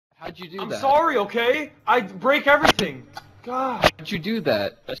How'd you do that? I'm sorry, okay? I break everything. God. How'd you do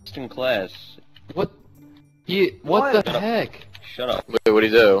that? Best in class. What? What the heck? Shut up. Wait, what'd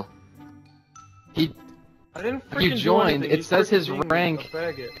he do? I didn't freaking You joined. do anything. It He's says his freaking being rank a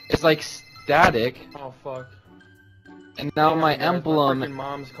faggot. is like static, Oh fuck. and now my Guys, emblem. My freaking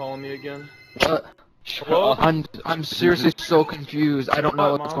mom's calling me again. What? Hello? I'm seriously so confused. I don't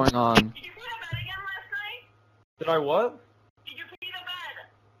know What, what's Mom? going on. Did you pee the bed again last night? Did I what? Did you pee the bed?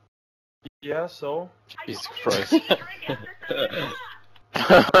 Yeah, so? Jesus I Christ. told you to drink after 10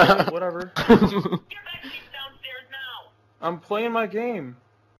 o'clock. Yeah, whatever. Get that sheet downstairs now. I'm playing my game.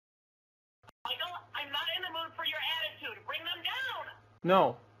 Michael, I'm not in the mood for your attitude. Bring them down.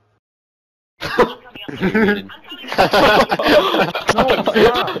 No. I'm coming upstairs. I'm coming upstairs. No, it's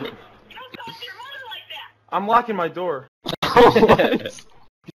not. You don't talk to your mother like that. I'm locking my door. What?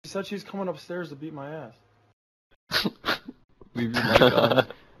 She said she's coming upstairs to beat my ass. Leave your mic on.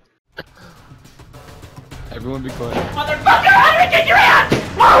 Everyone be quiet. Motherfucker, how do we get your ass?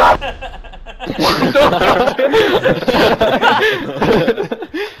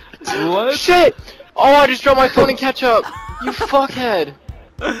 What? Shit! Oh, I just dropped my phone in ketchup! You fuckhead!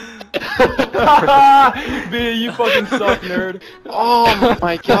 B, you fucking suck, nerd. Oh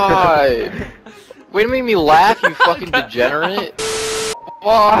my god! Way to make me laugh, you fucking degenerate!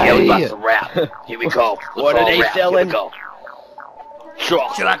 Why? Yeah, we got some rap. Here we go. What are they selling? Here we go.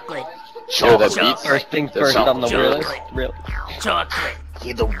 Chocolate. Show that beats. First things first That's on the chocolate. real. Chocolate.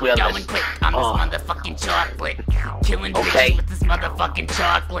 He's the Going realest. quick on this motherfucking chocolate. Killing Okay. bitches with this motherfucking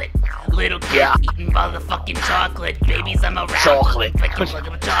chocolate. Little kids Yeah. eating motherfucking chocolate. Babies, I'm around. Chocolate.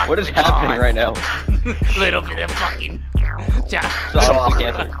 Chocolate. What is happening right now? Little bit of fucking chocolate.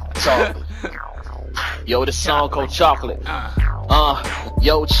 Chocolate. Chocolate. Yo, this song called Chocolate.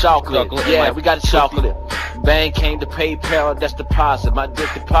 Yo, chocolate. Chocolate. Yeah, we got chocolate. Bang came to PayPal, that's deposit. My dick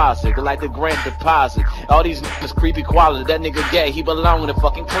deposit, like the grand deposit. All these niggas creepy quality. That nigga gay, he belong in the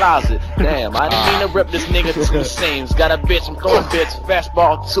fucking closet. Damn, I didn't mean to rip this nigga to the seams. Got a bitch, I'm throwing bitch,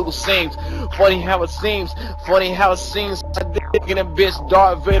 fastball to the seams. Funny how it seems, funny how it seems. I dick in a bitch,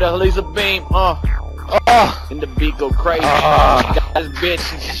 Darth Vader, laser beam, and the beat go crazy. Got this bitch,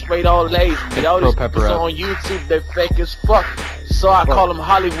 she's straight all lazy. All these Pepper niggas up. on YouTube, they fake as fuck. So I call him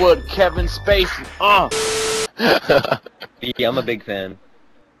Hollywood, Kevin Spacey. Yeah, I'm a big fan.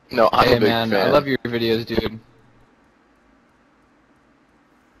 No, I'm Hey a big man, fan. I love your videos, dude.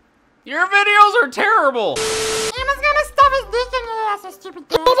 Your videos are terrible! Emma's gonna stuff his dick in your ass, you stupid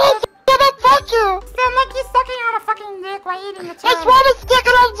bitch. Fuck you! Sound like you're sucking on a fucking dick while eating the cherry. to stick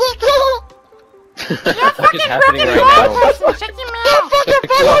it on dick. You're a fucking happening broken right ball now? person. Shut your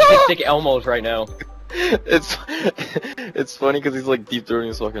mouth. Stick Elmos right now. It's funny because he's like deep throating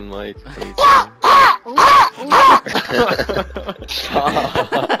his fucking mic.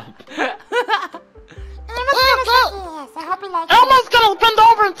 Emma's gonna suck your ass. I hope you like it. Elmo's gonna bend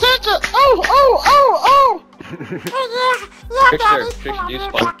over and take it. Oh! Yeah, Trickster, daddy. Trickster, do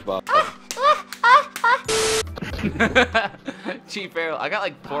SpongeBob. Chief Arrow, I got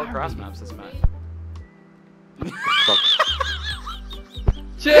like 4 cross maps this match.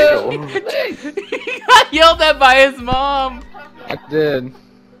 Chill. He got yelled at by his mom! I did.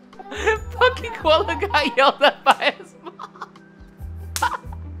 Fucking Krewella got yelled at by his mom!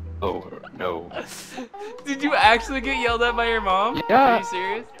 Oh, no. Did you actually get yelled at by your mom? Yeah. Are you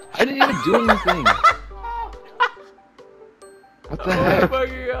serious? I didn't even do anything. What the heck? Oh my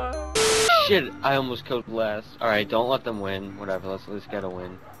god. Shit, I almost killed last. Alright, don't let them win. Whatever, let's at least get a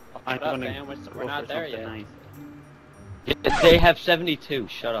win. We're not there yet. Nice. Yeah, they have 72,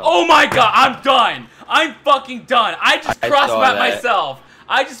 shut up. Oh my god, I'm done! I'm fucking done! I just I cross saw map that. myself!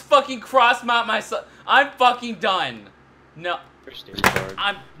 I just fucking cross map myself! I'm fucking done! No.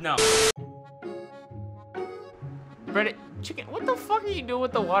 No. Ready? Chicken, what the fuck are you doing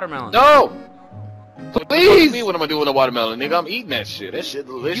with the watermelon? No! Please! Me, what am I doing with a watermelon, nigga? I'm eating that shit. That shit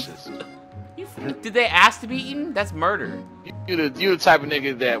delicious. Did they ask to be eaten? That's murder. You the type of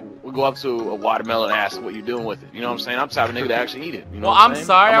nigga that would go up to a watermelon and ask what you doing with it. You know what I'm saying? I'm the type of nigga that actually eat it. You know Well, what I'm saying?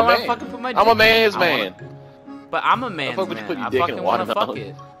 sorry, I I'm a wanna man. fucking put my I'm a dick- man's I man. But I'm a man's fuck would you man. put your I dick in a fucking wanna fuck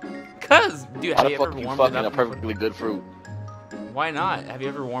watermelon? it. Cause, dude, How have the you fuck ever you warmed fucking it a up? perfectly good fruit? Why not? Have you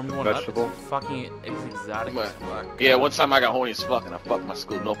ever warmed one Vegetable. up? It's fucking exotic as fuck. Yeah, one time I got horny as fuck and I fucked my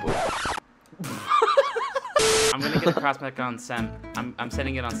school notebook. I'm gonna get the crossback on sent. I'm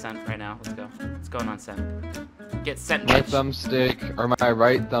sending it on sent right now. Let's go. It's going on sent. Get sent. My bitch. thumbstick, or my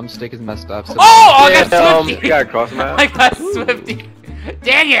right thumbstick is messed up. So Oh, I got Swifty! got a cross map? I got Swifty.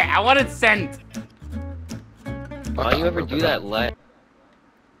 Dang it! I wanted sent. Why you ever do that last?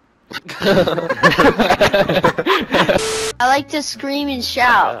 I like to scream and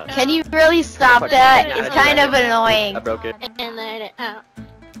shout. Can you really stop that? It's kind of annoying. I broke it. And let it out.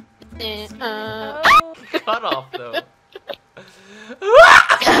 Cut off though.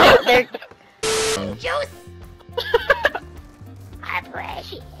 Juice. I'm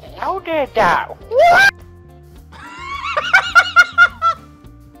precious. How did that?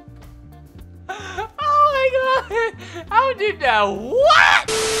 Oh my god! How did that?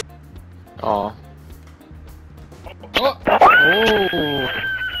 What? Oh. Oh.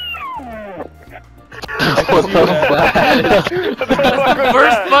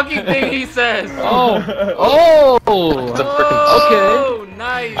 First fucking thing he says. Oh. Oh, Okay.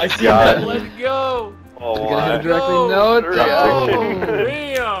 nice. I see that. Let's go. Oh, You're gonna hit him directly. Go. No,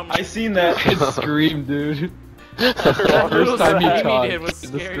 it's Damn. I seen that. It screamed, dude. That little First time he scream talked he did was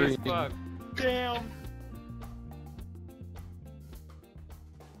in the scary as screen. fuck. Damn.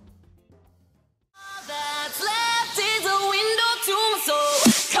 That's left is a window to my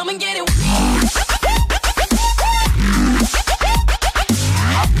soul. Come and get it.